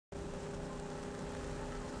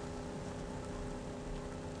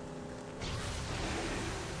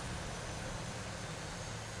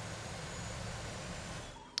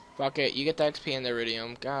Fuck it, you get the XP and the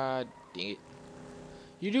iridium. God dang it.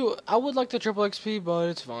 You do. I would like the triple XP, but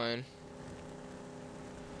it's fine.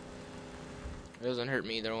 It doesn't hurt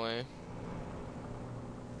me either way.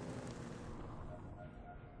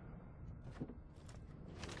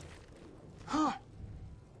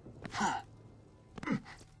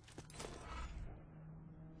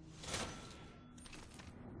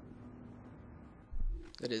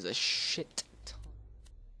 That is a shit ton.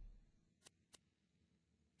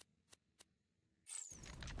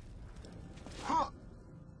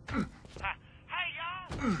 Hey,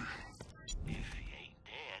 y'all! If he ain't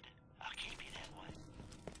dead, I'll keep you that way.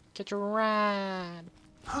 Catch a ride.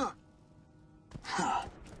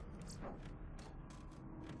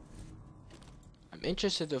 I'm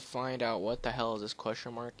interested to find out what the hell this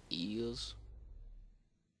question mark is.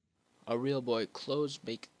 A real boy, clothes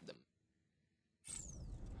make them.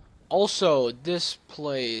 Also, this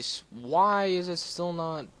place, why is it still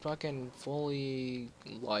not fucking fully,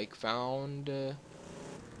 like, found?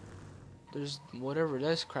 There's whatever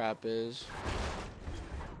this crap is.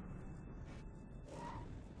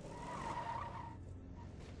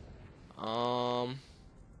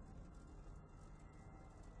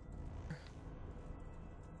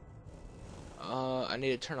 I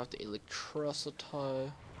need to turn off the electricity.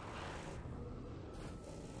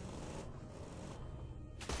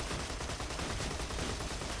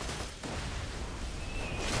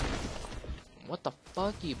 What the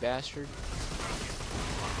fuck, you bastard?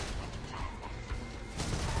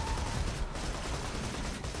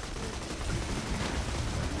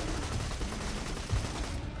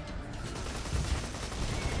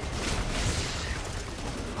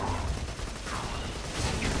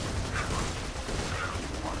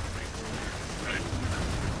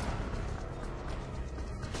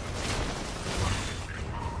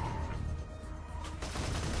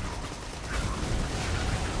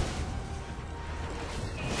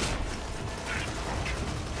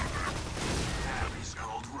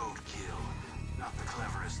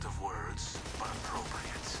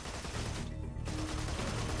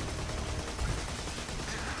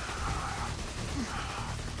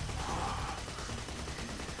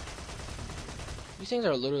 These things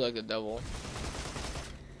are literally like the devil.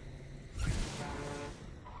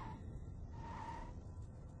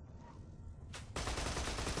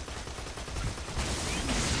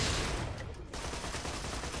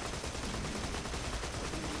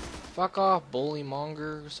 Fuck off, bully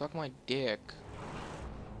monger. Suck my dick.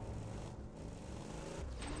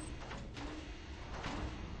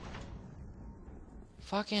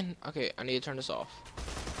 Fucking. Okay, I need to turn this off.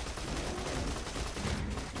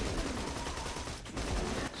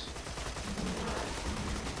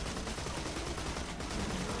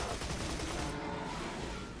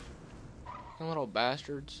 Little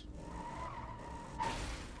bastards.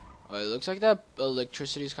 Oh, it looks like that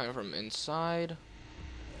electricity is coming from inside.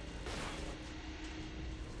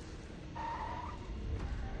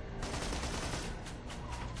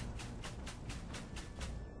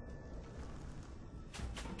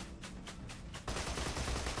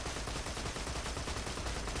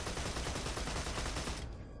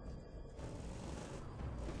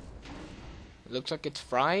 It looks like it's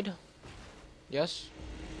fried. Yes.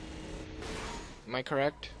 Am I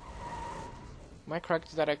correct? Am I correct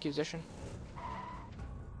to that accusation?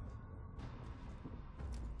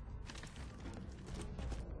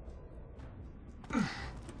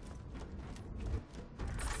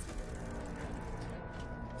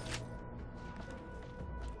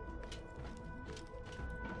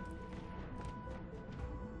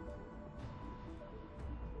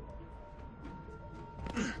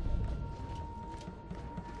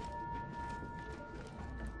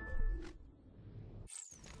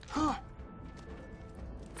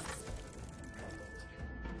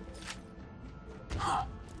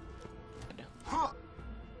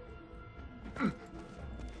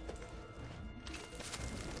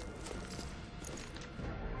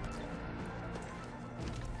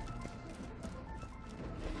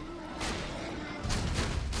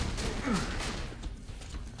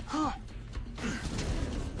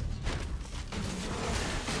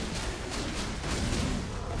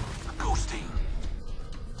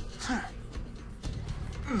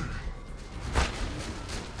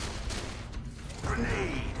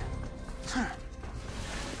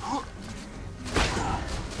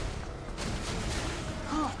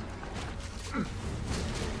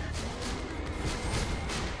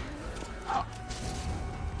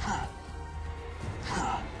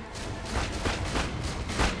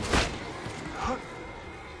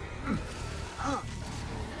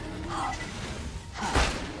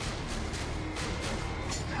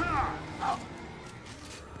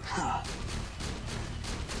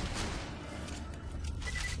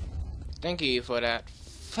 Thank you for that.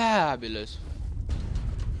 Fabulous.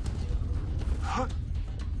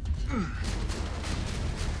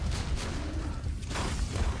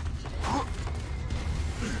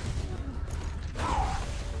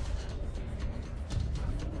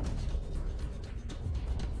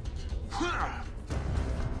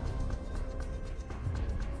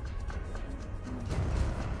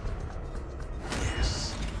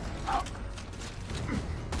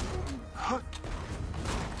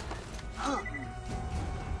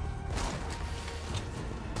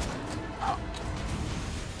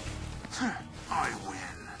 I win.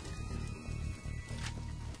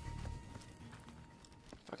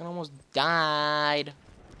 Fucking almost died.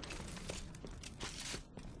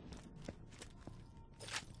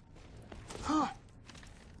 Okay,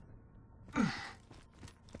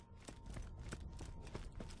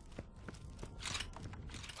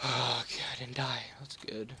 I didn't die. That's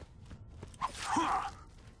good.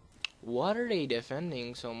 What are they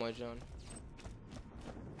defending so much on?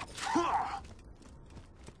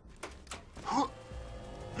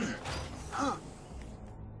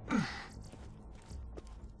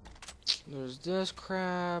 There's this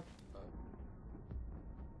crap.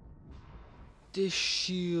 This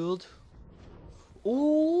shield.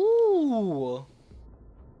 Ooh!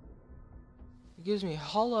 It gives me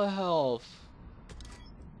hella health.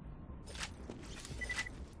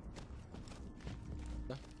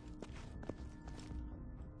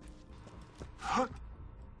 I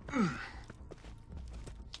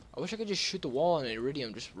wish I could just shoot the wall and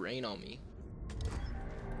iridium just rain on me.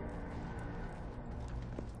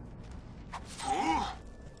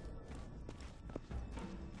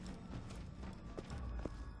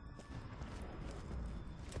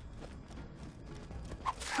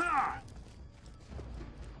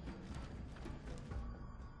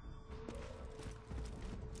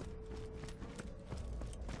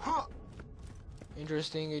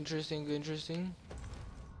 Interesting, interesting, interesting.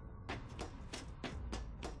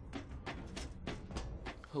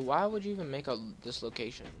 Why would you even make this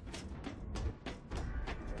location?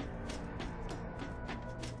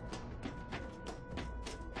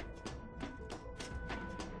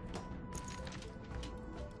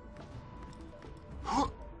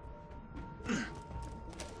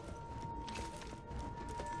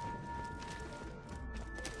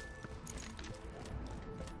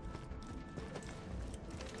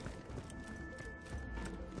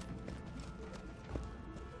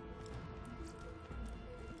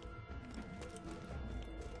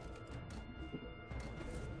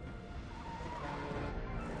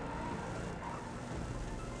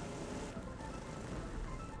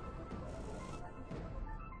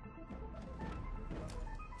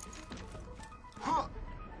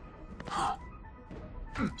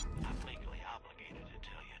 I'm legally obligated to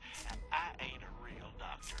tell you, I ain't a real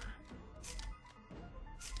doctor.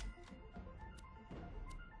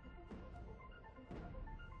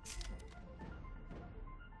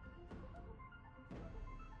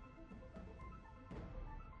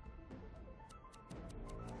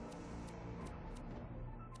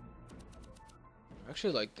 I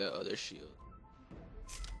actually like the other shield.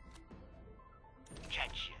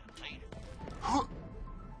 Catch you later. How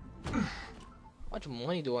much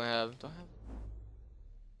money do I have? Do I have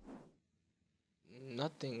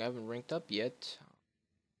nothing? I haven't ranked up yet.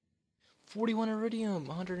 41 iridium,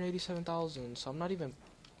 187,000. So I'm not even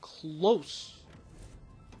close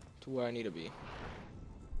to where I need to be.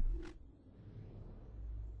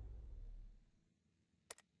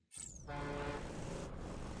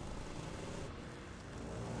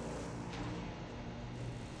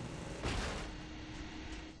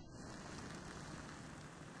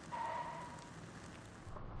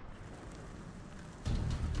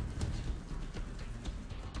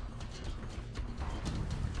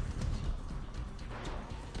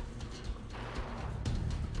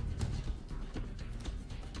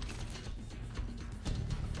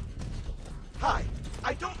 Hi,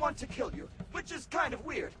 I don't want to kill you, which is kind of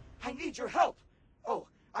weird. I need your help. Oh,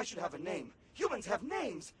 I should have a name. Humans have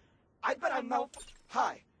names. I bet I'm Mal.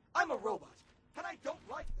 Hi, I'm a robot, and I don't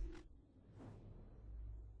like.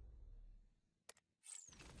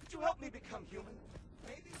 Could you help me become human?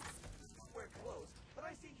 Maybe I wear clothes, but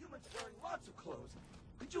I see humans wearing lots of clothes.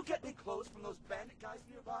 Could you get me clothes from those bandit guys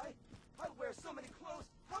nearby? I'll wear so many clothes,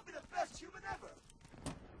 I'll be the best human ever.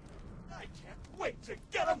 I can't wait to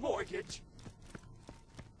get a mortgage.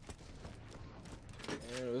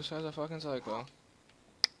 Ew, this guy's a fucking psycho.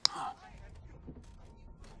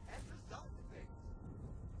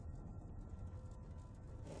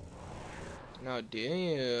 No, do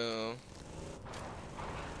you?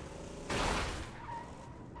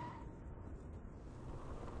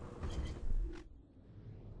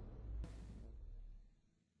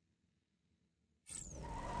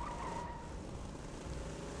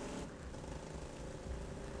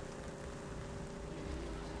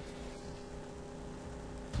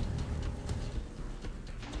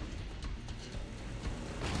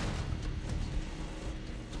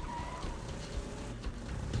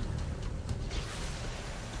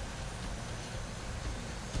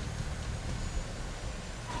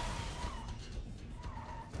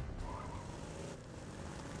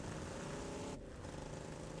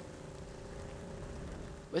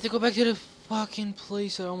 We have to go back to the fucking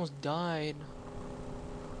place that I almost died.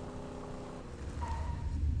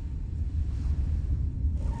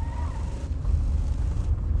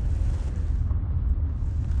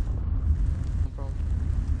 No problem.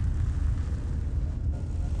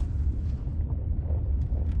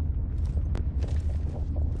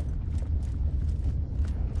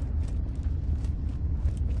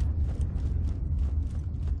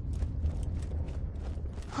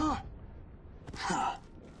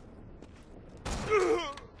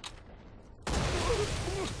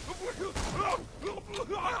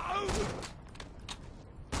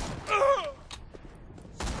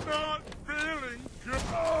 Not feeling good.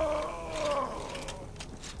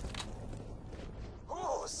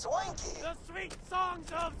 Ooh, swanky! The sweet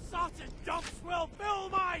songs of sausage jumps will fill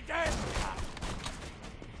my day.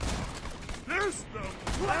 This the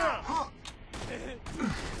plan.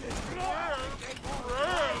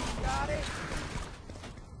 Got it?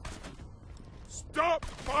 Stop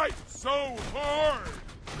fight so hard.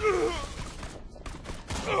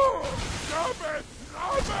 Stop it!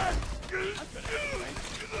 Stop it! Don't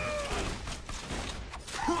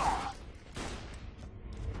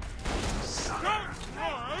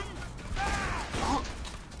run!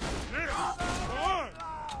 It's fun!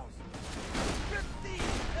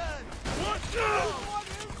 What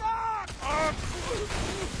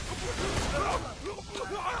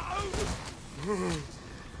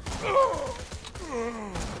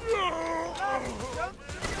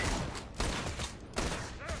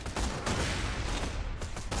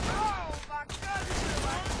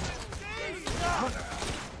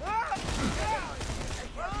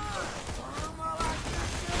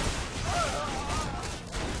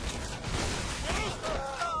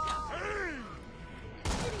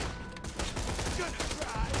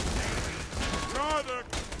Gotta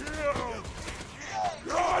kill!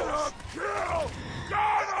 Gotta kill!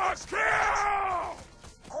 Gotta kill!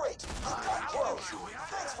 Great! I've got clothes.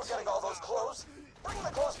 Thanks for getting all those clothes. Bring the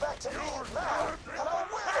clothes back to me now, and I'll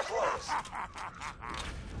wear the clothes.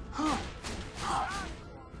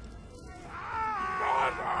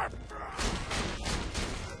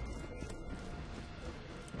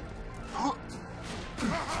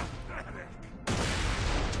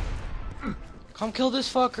 Come kill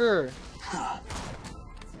this fucker!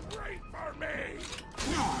 Wait for me!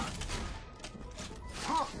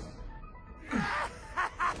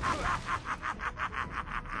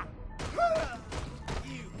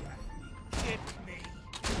 You hit me.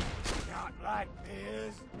 Not like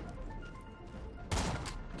this.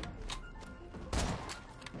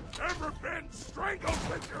 Ever been strangled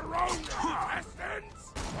with your own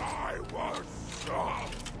intestines? I was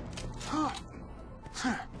soft.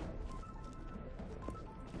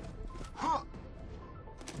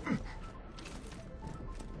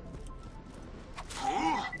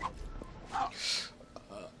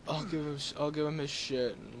 I'll give him his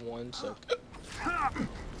shit in 1 second.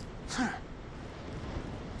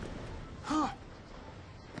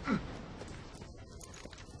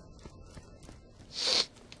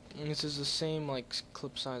 And this is the same like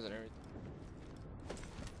clip size and everything.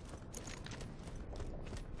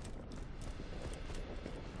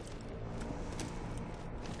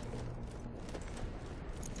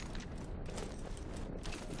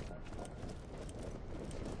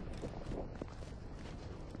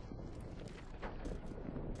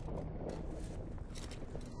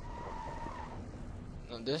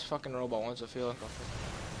 This fucking robot wants to feel like a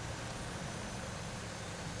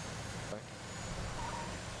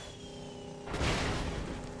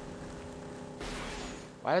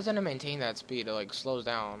Why doesn't it maintain that speed? It like slows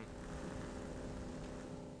down.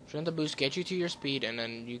 Shouldn't the boost get you to your speed and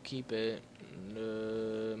then you keep it?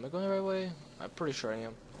 Am I going the right way? I'm pretty sure I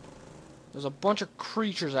am. There's a bunch of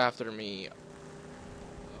creatures after me.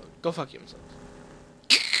 Go fuck yourselves.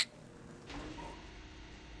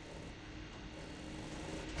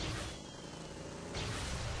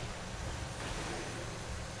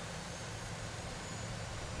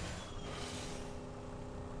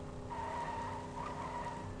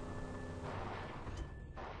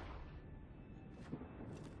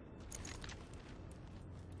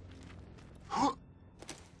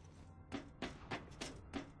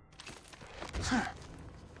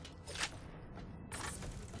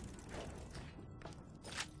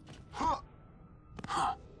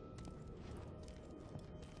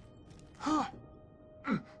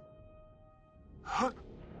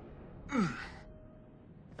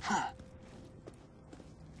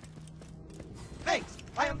 Thanks!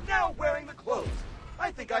 I am now wearing the clothes.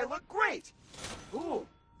 I think I look great. Ooh,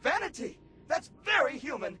 vanity! That's very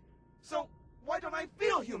human. So, why don't I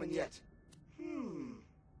feel human yet?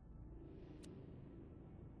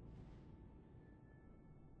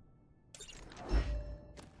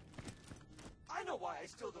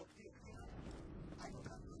 still don't feel it.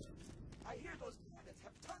 I hear those bandits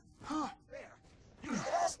have tons of there. You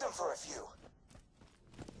can ask them for a few.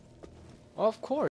 Of course.